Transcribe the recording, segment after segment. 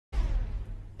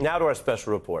Now to our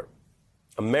special report.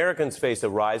 Americans face a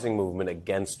rising movement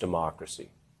against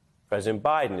democracy. President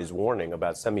Biden is warning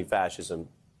about semi-fascism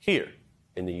here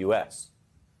in the U.S.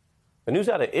 The news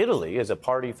out of Italy is a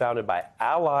party founded by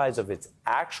allies of its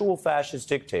actual fascist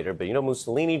dictator, Benito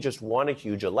Mussolini, just won a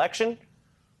huge election,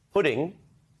 putting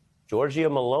Giorgia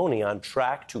Meloni on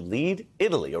track to lead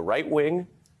Italy, a right-wing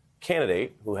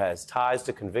candidate who has ties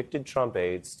to convicted Trump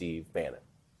aide Steve Bannon.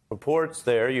 Reports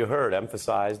there, you heard,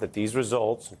 emphasize that these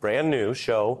results, brand new,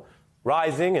 show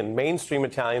rising and mainstream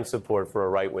Italian support for a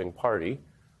right-wing party.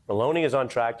 Meloni is on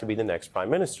track to be the next prime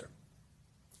minister,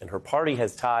 and her party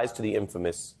has ties to the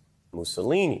infamous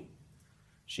Mussolini.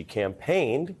 She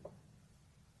campaigned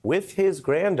with his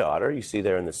granddaughter, you see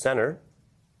there in the center,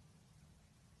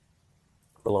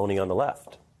 Meloni on the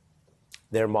left.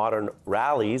 Their modern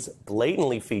rallies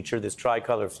blatantly feature this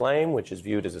tricolor flame, which is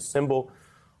viewed as a symbol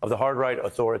of the hard-right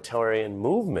authoritarian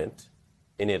movement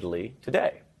in Italy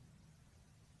today.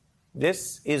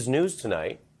 This is news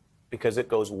tonight because it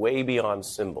goes way beyond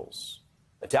symbols.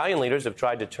 Italian leaders have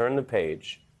tried to turn the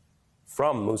page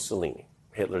from Mussolini,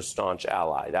 Hitler's staunch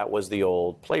ally. That was the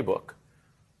old playbook.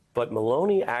 But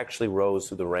Meloni actually rose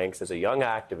through the ranks as a young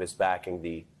activist backing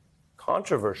the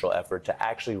controversial effort to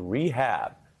actually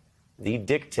rehab the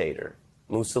dictator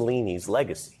Mussolini's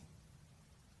legacy.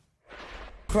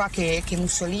 Je crois que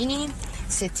Mussolini,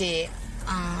 c'était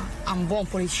un bon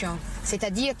politicien.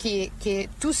 C'est-à-dire que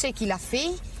tout ce qu'il a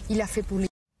fait, il a fait pour lui.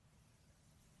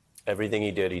 Everything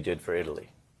he did for Italy.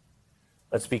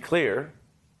 Let's be clear,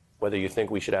 whether you think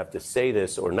we should have to say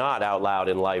this or not out loud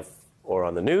in life or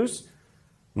on the news,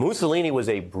 Mussolini was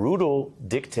a brutal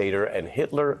dictator and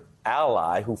Hitler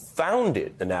ally who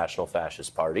founded the National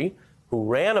Fascist Party, who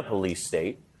ran a police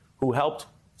state, who helped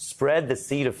spread the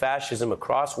seed of fascism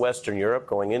across Western Europe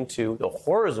going into the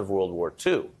horrors of World War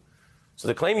II. So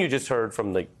the claim you just heard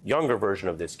from the younger version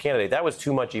of this candidate, that was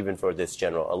too much even for this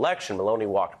general election. Meloni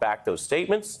walked back those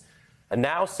statements and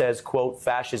now says, quote,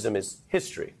 fascism is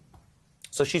history.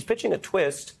 So she's pitching a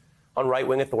twist on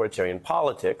right-wing authoritarian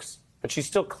politics, but she's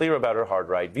still clear about her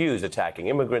hard-right views, attacking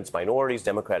immigrants, minorities,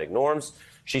 democratic norms.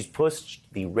 She's pushed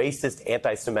the racist,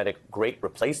 anti-Semitic Great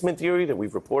Replacement theory that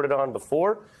we've reported on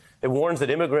before. It warns that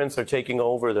immigrants are taking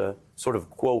over the sort of,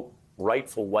 quote,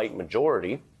 rightful white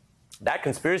majority. That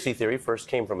conspiracy theory first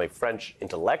came from a French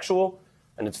intellectual,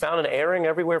 and it's found in airing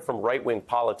everywhere from right-wing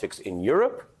politics in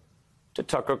Europe to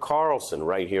Tucker Carlson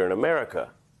right here in America.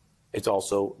 It's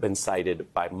also been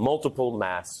cited by multiple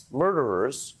mass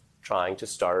murderers trying to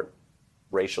start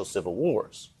racial civil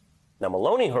wars. Now,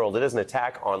 Meloni hurled it as an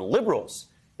attack on liberals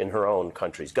in her own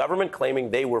country's government, claiming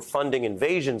they were funding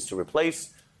invasions to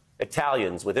replace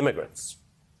Italians with immigrants.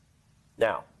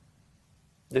 Now,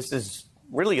 this is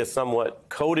really a somewhat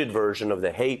coded version of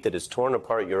the hate that has torn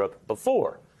apart Europe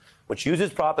before, which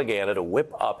uses propaganda to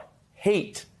whip up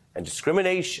hate and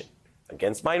discrimination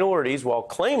against minorities while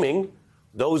claiming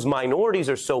those minorities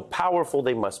are so powerful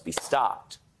they must be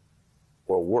stopped,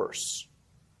 or worse.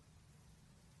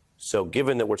 So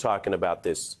given that we're talking about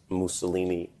this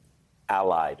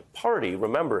Mussolini-allied party,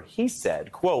 remember he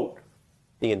said, quote,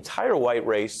 the entire white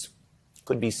race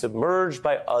could be submerged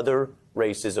by other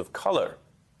races of color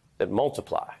that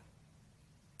multiply.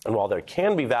 And while there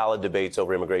can be valid debates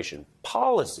over immigration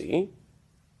policy,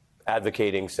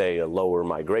 advocating, say, lower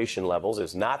migration levels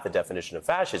is not the definition of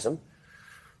fascism,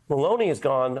 Meloni has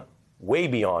gone way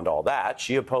beyond all that.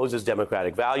 She opposes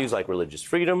democratic values like religious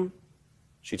freedom.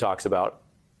 She talks about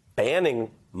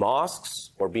banning mosques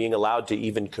or being allowed to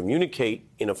even communicate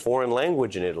in a foreign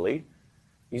language in Italy.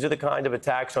 These are the kind of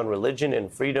attacks on religion and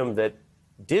freedom that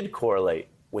did correlate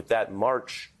with that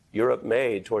march Europe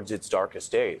made towards its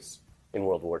darkest days in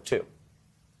World War II.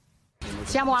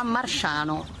 Siamo a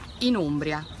Marsciano, in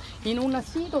Umbria, in un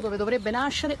sito dove dovrebbe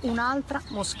nascere un'altra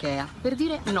moschea, per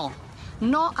dire no.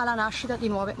 No alla nascita di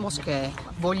nuove moschee.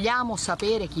 Vogliamo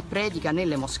sapere chi predica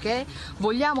nelle moschee,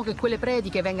 vogliamo che quelle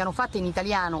prediche vengano fatte in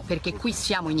italiano perché qui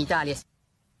siamo in Italia.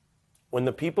 When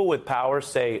the people with power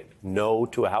say no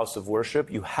to a house of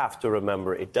worship, you have to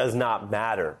remember it does not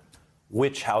matter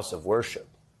which house of worship.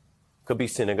 Could be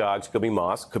synagogues, could be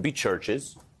mosques, could be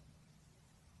churches.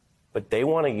 But they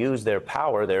want to use their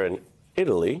power there in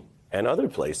Italy and other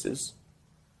places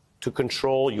to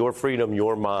control your freedom,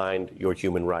 your mind, your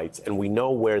human rights. And we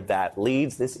know where that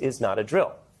leads. This is not a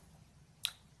drill.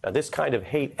 Now, this kind of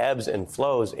hate ebbs and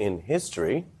flows in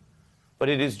history, but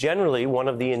it is generally one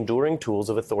of the enduring tools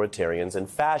of authoritarians and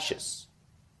fascists.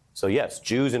 So yes,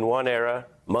 Jews in one era,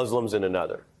 Muslims in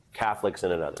another, Catholics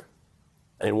in another.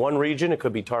 And in one region, it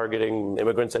could be targeting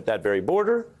immigrants at that very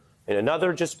border. In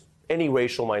another, just any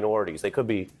racial minorities. They could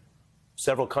be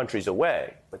several countries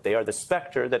away, but they are the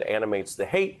specter that animates the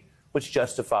hate which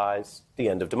justifies the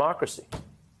end of democracy.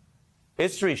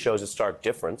 History shows a stark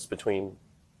difference between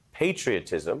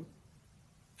patriotism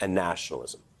and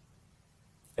nationalism,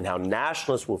 and how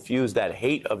nationalists will fuse that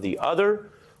hate of the other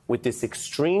with this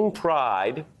extreme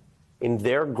pride in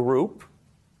their group,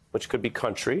 which could be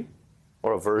country,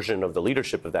 or a version of the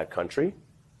leadership of that country,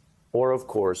 or, of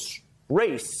course,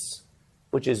 race,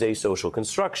 which is a social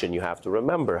construction. You have to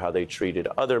remember how they treated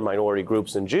other minority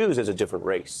groups and Jews as a different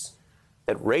race.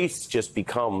 That race just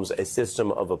becomes a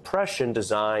system of oppression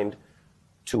designed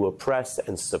to oppress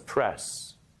and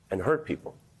suppress and hurt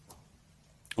people.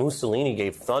 Mussolini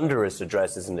gave thunderous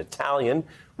addresses in Italian,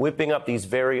 whipping up these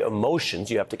very emotions.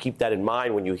 You have to keep that in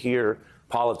mind when you hear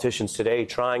politicians today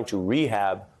trying to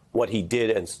rehab what he did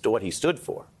and what he stood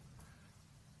for.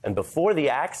 And before the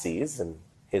Axis and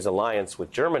his alliance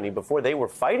with Germany, before they were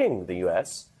fighting the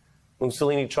U.S.,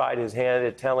 Mussolini tried his hand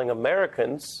at telling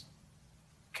Americans,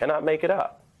 cannot make it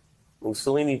up.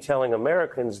 Mussolini telling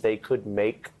Americans they could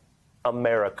make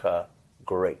America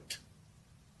great.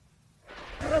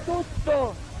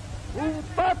 Soprattutto un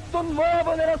fatto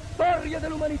nuovo nella storia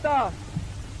dell'umanità,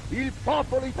 il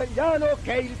popolo italiano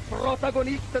che è il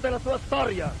protagonista della sua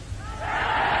storia.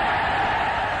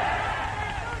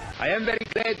 I am very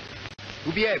glad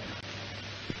to be able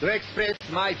to express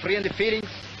my friendly feelings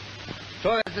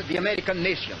towards the American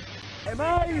nation. E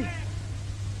mai,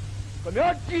 come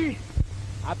oggi,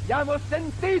 abbiamo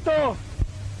sentito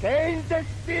che il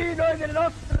destino è nelle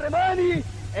nostre mani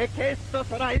e che esso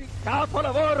sarà il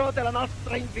capolavoro della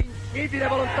nostra invincibile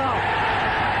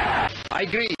volontà. I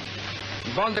greet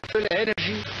the wonderful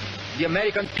energy of the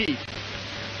American people,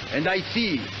 and I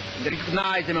see and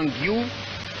recognize among you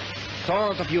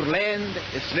sons of your land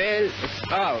as well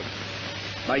as ours,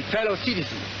 my fellow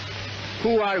citizens,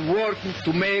 who are working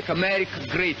to make America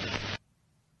great.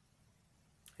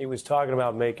 He was talking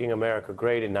about making America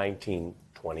great in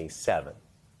 1927.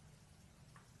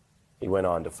 He went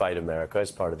on to fight America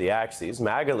as part of the Axis.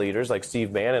 MAGA leaders like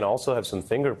Steve Bannon also have some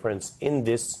fingerprints in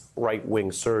this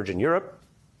right-wing surge in Europe.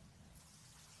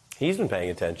 He's been paying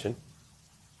attention.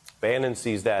 Bannon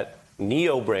sees that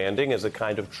neo-branding as a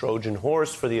kind of Trojan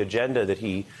horse for the agenda that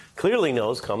he clearly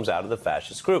knows comes out of the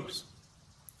fascist groups.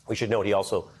 We should note he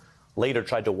also later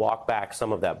tried to walk back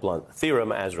some of that blunt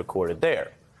theorem as recorded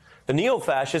there. The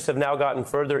neo-fascists have now gotten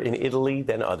further in Italy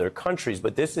than other countries,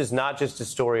 but this is not just a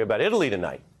story about Italy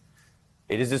tonight.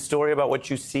 It is a story about what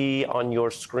you see on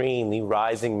your screen, the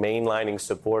rising mainlining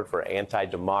support for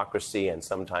anti-democracy and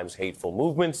sometimes hateful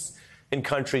movements in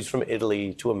countries from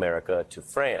Italy to America to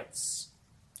France.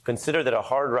 Consider that a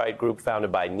hard-right group founded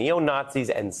by neo-Nazis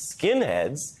and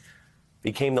skinheads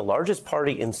became the largest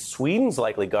party in Sweden's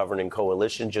likely governing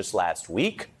coalition just last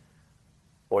week,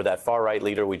 or that far-right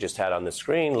leader we just had on the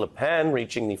screen, Le Pen,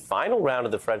 reaching the final round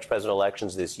of the French presidential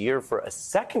elections this year for a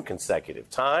second consecutive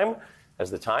time, as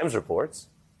the Times reports.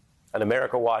 And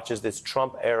America watches this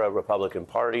Trump-era Republican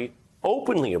Party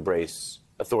openly embrace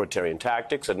authoritarian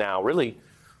tactics, and now really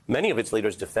many of its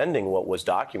leaders defending what was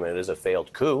documented as a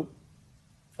failed coup.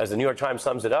 As the New York Times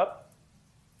sums it up,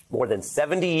 more than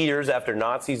 70 years after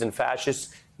Nazis and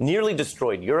fascists nearly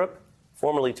destroyed Europe,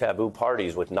 formerly taboo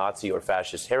parties with Nazi or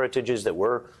fascist heritages that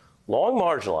were long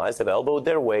marginalized have elbowed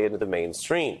their way into the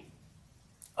mainstream.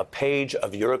 A page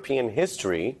of European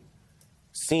history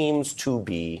seems to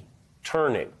be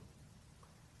turning.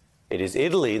 It is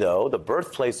Italy, though, the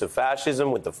birthplace of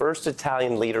fascism, with the first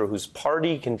Italian leader whose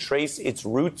party can trace its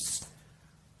roots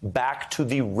back to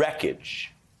the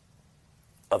wreckage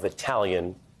of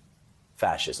Italian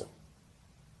fascism.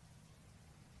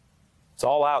 It's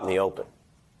all out in the open.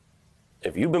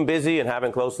 If you've been busy and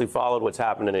haven't closely followed what's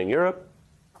happening in Europe,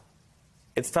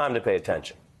 it's time to pay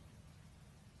attention.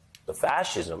 The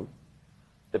fascism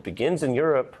that begins in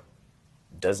Europe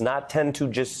does not tend to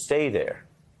just stay there.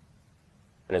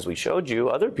 And as we showed you,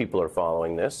 other people are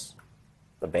following this.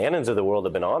 The Bannons of the world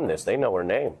have been on this. They know her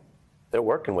name. They're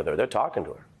working with her. They're talking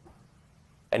to her.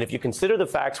 And if you consider the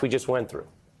facts we just went through,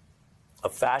 a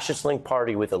fascist-linked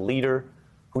party with a leader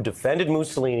who defended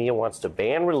Mussolini and wants to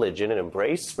ban religion and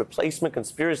embrace replacement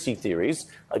conspiracy theories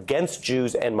against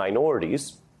Jews and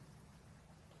minorities,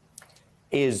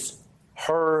 is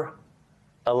her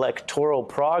electoral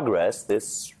progress,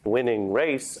 this winning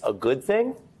race, a good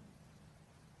thing?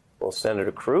 Well,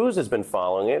 Senator Cruz has been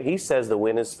following it. He says the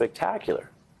win is spectacular.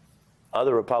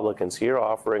 Other Republicans here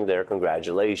offering their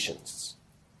congratulations.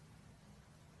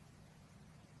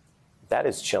 That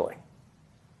is chilling.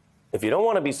 If you don't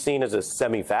want to be seen as a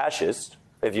semi-fascist,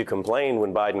 if you complain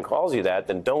when Biden calls you that,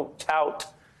 then don't tout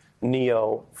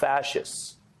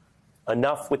neo-fascists.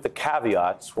 enough with the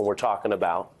caveats when we're talking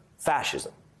about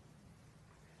fascism.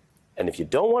 And if you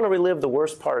don't want to relive the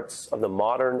worst parts of the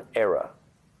modern era,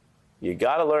 you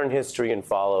got to learn history and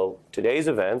follow today's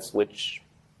events, which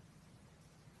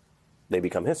they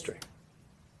become history.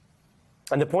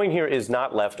 And the point here is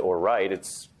not left or right.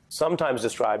 It's sometimes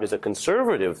described as a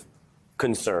conservative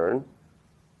concern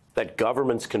that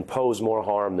governments can pose more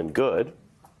harm than good.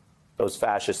 Those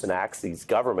fascist acts, these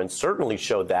governments certainly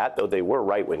showed that, though they were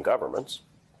right-wing governments.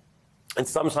 And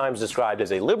sometimes described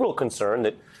as a liberal concern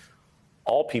that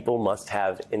all people must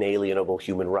have inalienable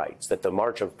human rights, that the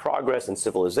march of progress and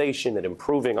civilization and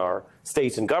improving our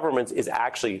states and governments is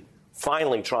actually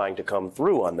finally trying to come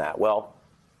through on that. Well,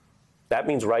 that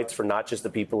means rights for not just the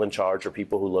people in charge or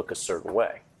people who look a certain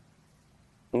way.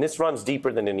 And this runs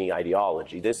deeper than any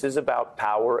ideology. This is about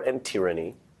power and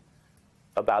tyranny,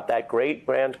 about that great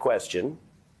grand question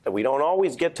that we don't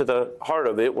always get to the heart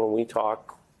of it when we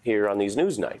talk here on these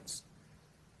news nights.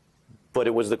 But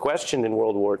it was the question in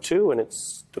World War II, and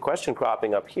it's the question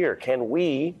cropping up here. Can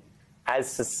we, as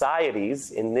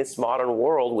societies in this modern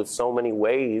world with so many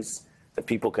ways that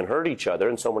people can hurt each other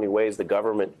and so many ways the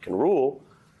government can rule,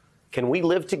 can we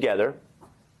live together,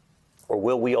 or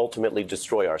will we ultimately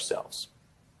destroy ourselves?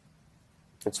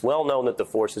 It's well known that the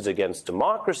forces against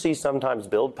democracy sometimes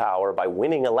build power by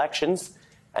winning elections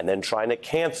and then trying to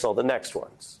cancel the next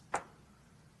ones.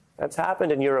 That's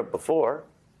happened in Europe before.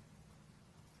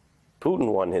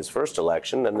 Putin won his first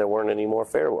election, and there weren't any more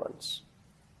fair ones.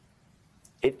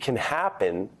 It can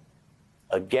happen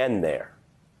again there.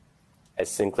 As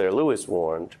Sinclair Lewis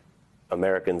warned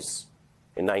Americans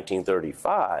in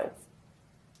 1935,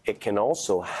 it can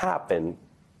also happen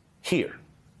here.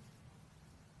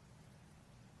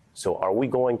 So are we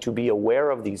going to be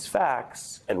aware of these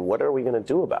facts, and what are we going to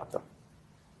do about them?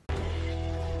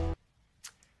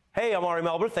 Hey, I'm Ari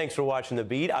Melber. Thanks for watching The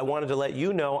Beat. I wanted to let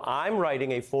you know I'm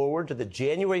writing a foreword to the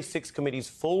January 6th committee's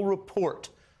full report,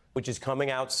 which is coming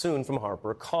out soon from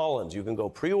HarperCollins. You can go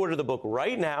pre-order the book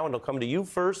right now, and it'll come to you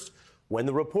first when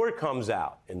the report comes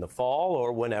out in the fall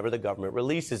or whenever the government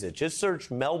releases it. Just search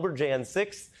Melber Jan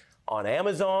 6th on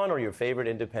Amazon or your favorite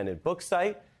independent book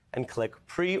site and click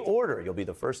pre-order. You'll be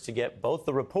the first to get both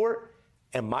the report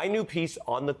and my new piece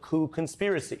on the coup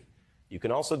conspiracy. You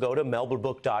can also go to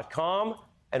melberbook.com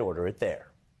and order it there.